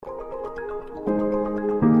A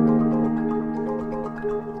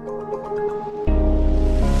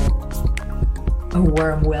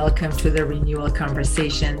warm welcome to the Renewal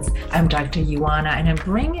Conversations. I'm Dr. Ioana, and I'm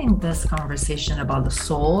bringing this conversation about the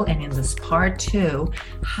soul. And in this part two,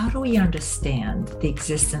 how do we understand the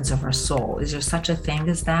existence of our soul? Is there such a thing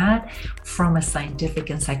as that from a scientific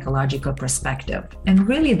and psychological perspective? And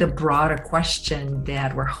really, the broader question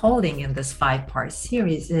that we're holding in this 5-part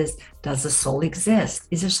series is, does the soul exist?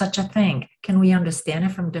 Is there such a thing? Can we understand it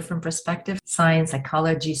from different perspectives? Science,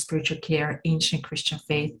 psychology, spiritual care, ancient Christian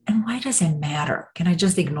faith. And why does it matter? Can I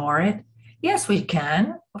just ignore it? Yes, we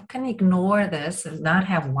can. We can ignore this and not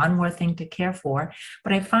have one more thing to care for.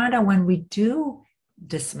 But I found out when we do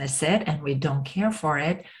dismiss it and we don't care for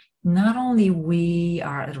it, not only we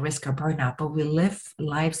are at risk of burnout, but we live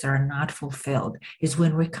lives that are not fulfilled. Is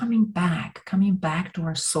when we're coming back to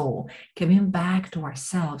our soul, coming back to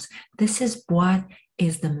ourselves. This is what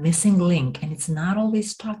is the missing link, and it's not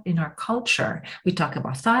always taught in our culture. We talk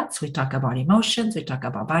about thoughts, we talk about emotions, we talk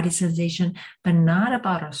about body sensation, but not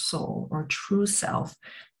about our soul or true self.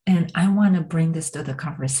 And I want to bring this to the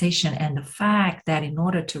conversation and the fact that in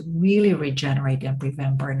order to really regenerate and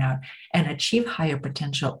prevent burnout and achieve higher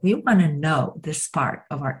potential, we want to know this part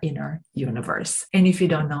of our inner universe. And if you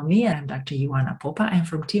don't know me, I'm Dr. Ioana Popa. I'm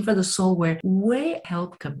from Team for the Soul, where we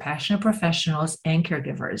help compassionate professionals and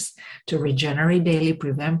caregivers to regenerate daily,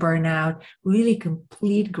 prevent burnout, really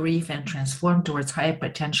complete grief, and transform towards higher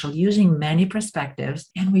potential using many perspectives.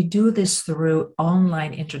 And we do this through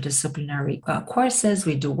online interdisciplinary courses.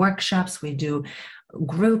 We do workshops, we do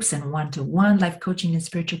groups and one-to-one life coaching and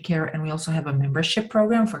spiritual care, and we also have a membership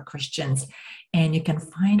program for Christians. And you can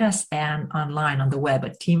find us online on the web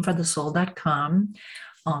at teamforthesoul.com.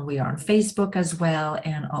 We are on Facebook as well,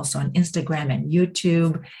 and also on Instagram and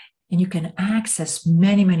YouTube. And you can access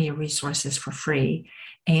many, many resources for free.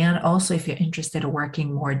 And also, if you're interested in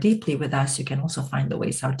working more deeply with us, you can also find the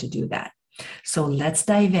ways how to do that. So let's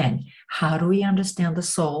dive in. How do we understand the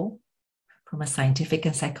soul from a scientific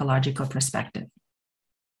and psychological perspective?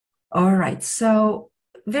 All right, so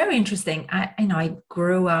very interesting. I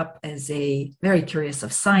grew up as a very curious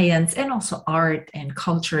of science and also art and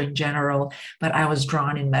culture in general, but I was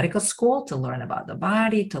drawn in medical school to learn about the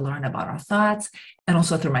body, to learn about our thoughts, and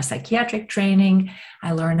also through my psychiatric training,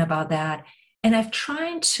 I learned about that. And I've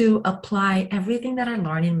tried to apply everything that I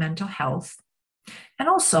learned in mental health. And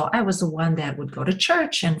also, I was the one that would go to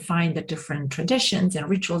church and find the different traditions and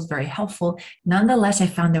rituals very helpful. Nonetheless, I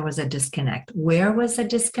found there was a disconnect. Where was the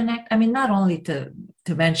disconnect? I mean, not only to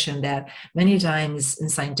mention that many times in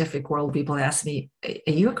scientific world, people ask me,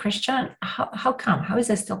 are you a Christian? How come? How is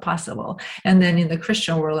that still possible? And then in the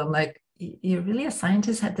Christian world, I'm like, you're really a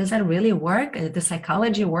scientist? Does that really work? Does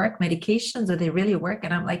psychology work? Medications, do they really work?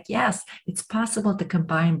 And I'm like, yes, it's possible to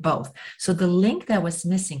combine both. So the link that was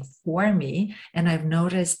missing for me, and I've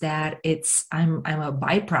noticed that I'm a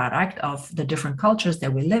byproduct of the different cultures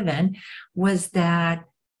that we live in, was that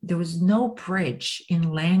there was no bridge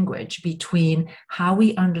in language between how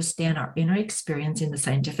we understand our inner experience in the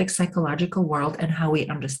scientific psychological world and how we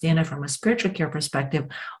understand it from a spiritual care perspective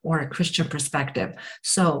or a Christian perspective.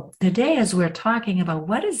 So today, as we're talking about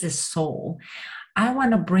what is this soul, I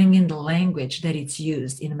want to bring in the language that it's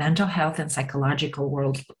used in mental health and psychological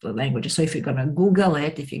world languages. So if you're going to Google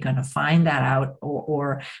it, if you're going to find that out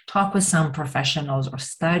or talk with some professionals or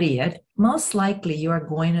study it, most likely you're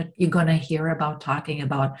going to hear about talking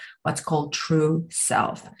about what's called true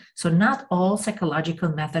self. So not all psychological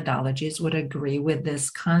methodologies would agree with this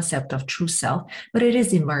concept of true self, but it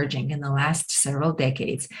is emerging in the last several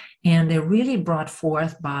decades. And they're really brought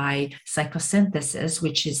forth by psychosynthesis,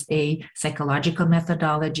 which is a psychological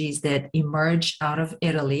methodologies that emerged out of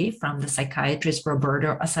Italy from the psychiatrist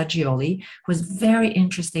Roberto Assagioli. It was very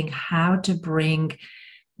interesting how to bring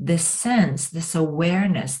this sense, this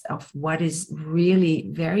awareness of what is really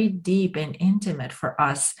very deep and intimate for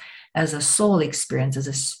us as a soul experience, as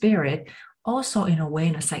a spirit, also in a way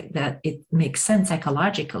that it makes sense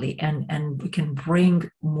psychologically, and we can bring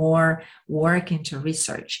more work into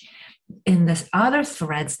research. In this other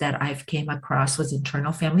threads that I've came across was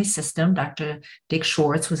internal family system. Dr. Dick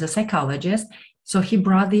Schwartz was a psychologist. So he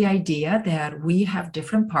brought the idea that we have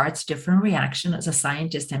different parts, different reaction. As a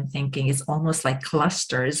scientist, I'm thinking it's almost like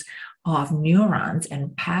clusters of neurons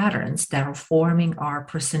and patterns that are forming our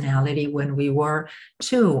personality when we were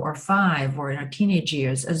 2 or 5 or in our teenage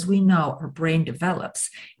years. As we know, our brain develops.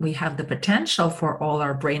 We have the potential for all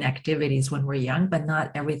our brain activities when we're young, but not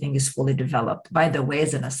everything is fully developed. By the way,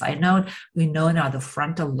 as an aside note, we know now the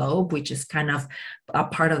frontal lobe, which is kind of a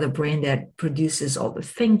part of the brain that produces all the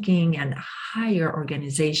thinking and higher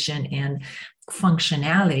organization and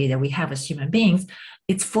functionality that we have as human beings,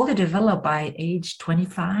 it's fully developed by age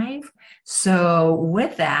 25. So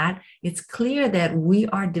with that, it's clear that we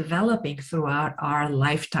are developing throughout our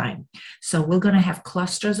lifetime. So we're going to have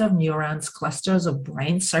clusters of neurons, clusters of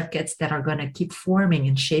brain circuits that are going to keep forming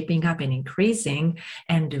and shaping up and increasing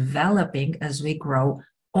and developing as we grow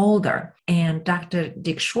older. And Dr.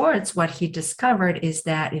 Dick Schwartz, what he discovered is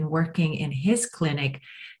that in working in his clinic,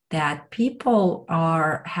 that people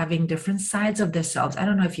are having different sides of themselves. I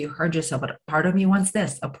don't know if you heard yourself, but a part of me wants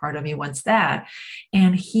this, a part of me wants that.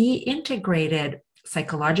 And he integrated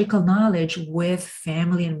psychological knowledge with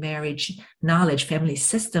family and marriage knowledge, family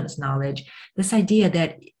systems knowledge. This idea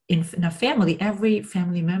that in a family, every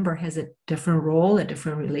family member has a different role, a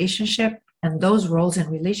different relationship. And those roles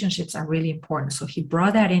and relationships are really important. So he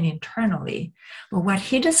brought that in internally. But what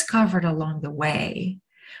he discovered along the way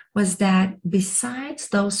was that besides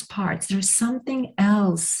those parts, there's something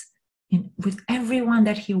else with everyone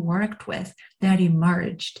that he worked with that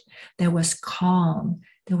emerged. There was calm,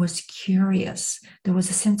 there was curious, there was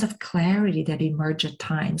a sense of clarity that emerged at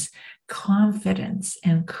times, confidence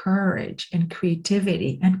and courage and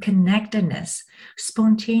creativity and connectedness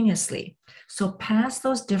spontaneously. So past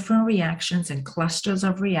those different reactions and clusters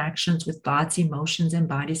of reactions with thoughts, emotions, and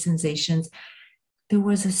body sensations,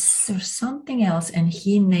 there's something else, and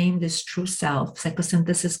he named this true self.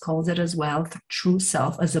 Psychosynthesis calls it as well, true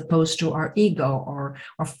self, as opposed to our ego or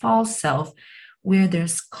false self, where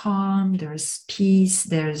there's calm, there's peace,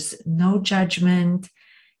 there's no judgment,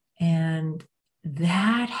 and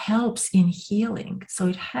that helps in healing. So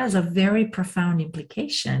it has a very profound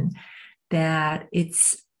implication that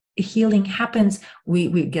healing happens.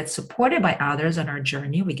 We get supported by others on our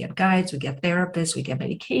journey. We get guides, we get therapists, we get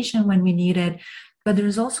medication when we need it. But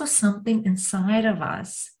there's also something inside of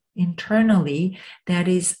us internally that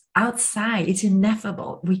is outside. It's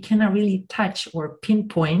ineffable. We cannot really touch or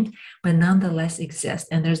pinpoint, but nonetheless exist.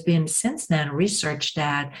 And there's been since then research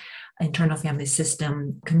that internal family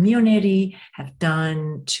system community have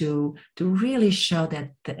done to really show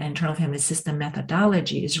that the internal family system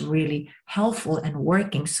methodology is really helpful and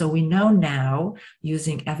working. So we know now,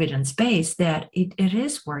 using evidence-based, that it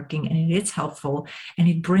is working and it is helpful, and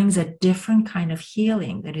it brings a different kind of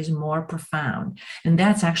healing that is more profound. And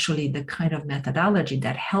that's actually the kind of methodology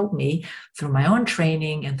that helped me through my own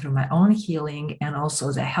training and through my own healing, and also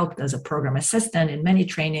as I helped as a program assistant in many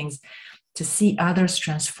trainings, to see others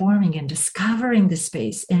transforming and discovering the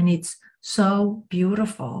space. And it's so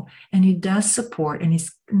beautiful, and it does support, and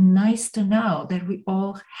it's nice to know that we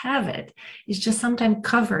all have it. It's just sometimes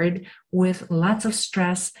covered with lots of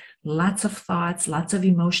stress, lots of thoughts, lots of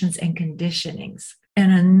emotions and conditionings.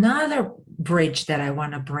 And another bridge that I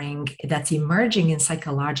want to bring that's emerging in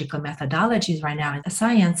psychological methodologies right now in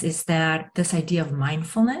science is that this idea of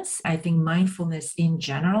mindfulness. I think mindfulness in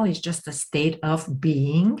general is just a state of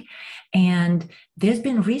being. And there's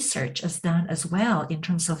been research as done as well in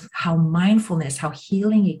terms of how mindfulness, how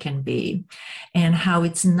healing it can be, and how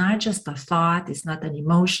it's not just a thought, it's not an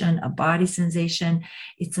emotion, a body sensation.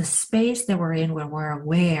 It's a space that we're in where we're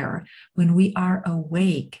aware, when we are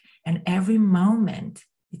awake. And every moment,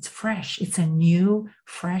 it's fresh. It's a new,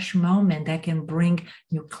 fresh moment that can bring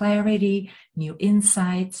new clarity, new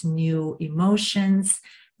insights, new emotions,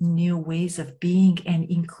 new ways of being, and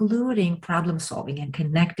including problem solving and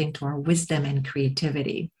connecting to our wisdom and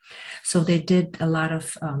creativity. So they did a lot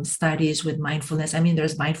of studies with mindfulness. I mean,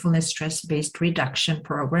 there's mindfulness stress-based reduction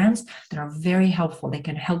programs that are very helpful. They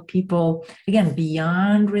can help people, again,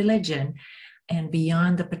 beyond religion and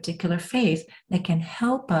beyond the particular faith, that can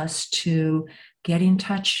help us to get in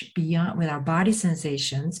touch beyond with our body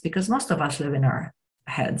sensations, because most of us live in our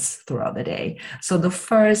heads throughout the day. So the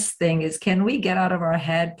first thing is, can we get out of our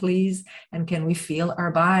head, please? And can we feel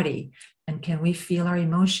our body? And can we feel our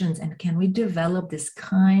emotions? And can we develop this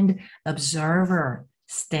kind observer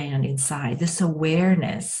stand inside, this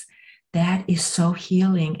awareness that is so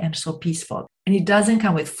healing and so peaceful? And it doesn't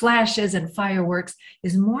come with flashes and fireworks.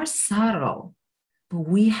 It's more subtle, but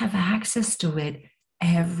we have access to it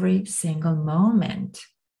every single moment.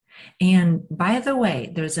 And by the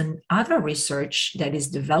way, there's another research that is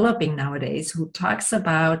developing nowadays who talks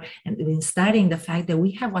about and been studying the fact that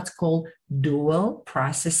we have what's called dual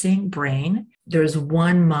processing brain. There's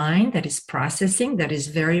one mind that is processing, that is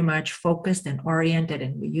very much focused and oriented,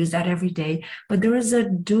 and we use that every day. But there is a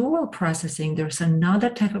dual processing. There's another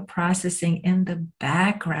type of processing in the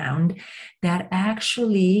background that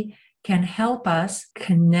actually can help us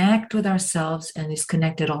connect with ourselves, and is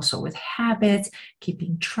connected also with habits,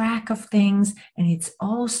 keeping track of things. And it's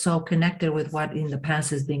also connected with what in the past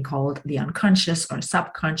has been called the unconscious or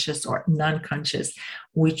subconscious or non-conscious,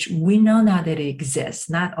 which we know now that it exists,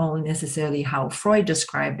 not only necessarily how Freud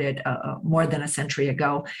described it more than a century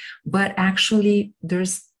ago, but actually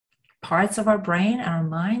there's parts of our brain and our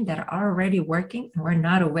mind that are already working and we're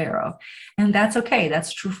not aware of. And that's okay.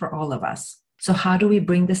 That's true for all of us. So how do we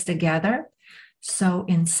bring this together? So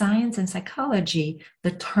in science and psychology,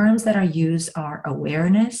 the terms that are used are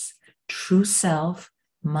awareness, true self,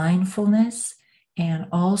 mindfulness, and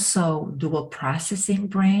also dual processing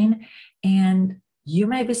brain. And you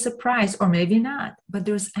may be surprised, or maybe not, but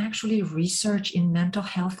there's actually research in mental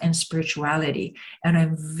health and spirituality. And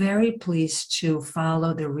I'm very pleased to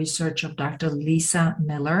follow the research of Dr. Lisa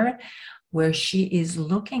Miller, where she is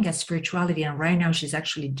looking at spirituality. And right now she's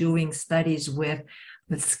actually doing studies with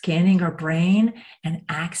scanning our brain and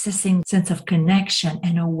accessing sense of connection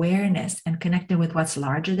and awareness and connecting with what's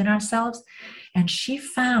larger than ourselves. And she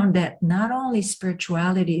found that not only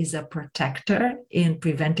spirituality is a protector in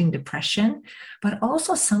preventing depression, but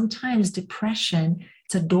also sometimes depression,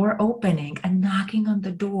 it's a door opening, a knocking on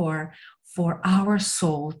the door for our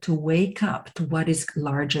soul to wake up to what is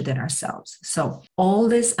larger than ourselves. So all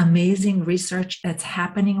this amazing research that's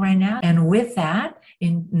happening right now. And with that,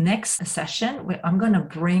 in next session, I'm going to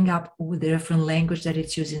bring up the different language that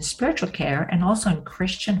it's used in spiritual care and also in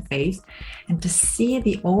Christian faith, and to see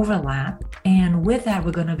the overlap. And with that,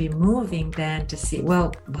 we're going to be moving then to see,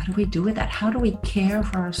 well, what do we do with that? How do we care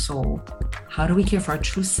for our soul? How do we care for our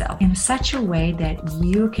true self in such a way that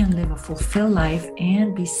you can live a fulfilled life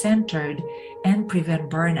and be centered and prevent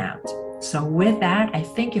burnout? So with that, I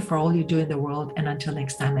thank you for all you do in the world. And until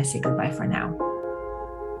next time, I say goodbye for now.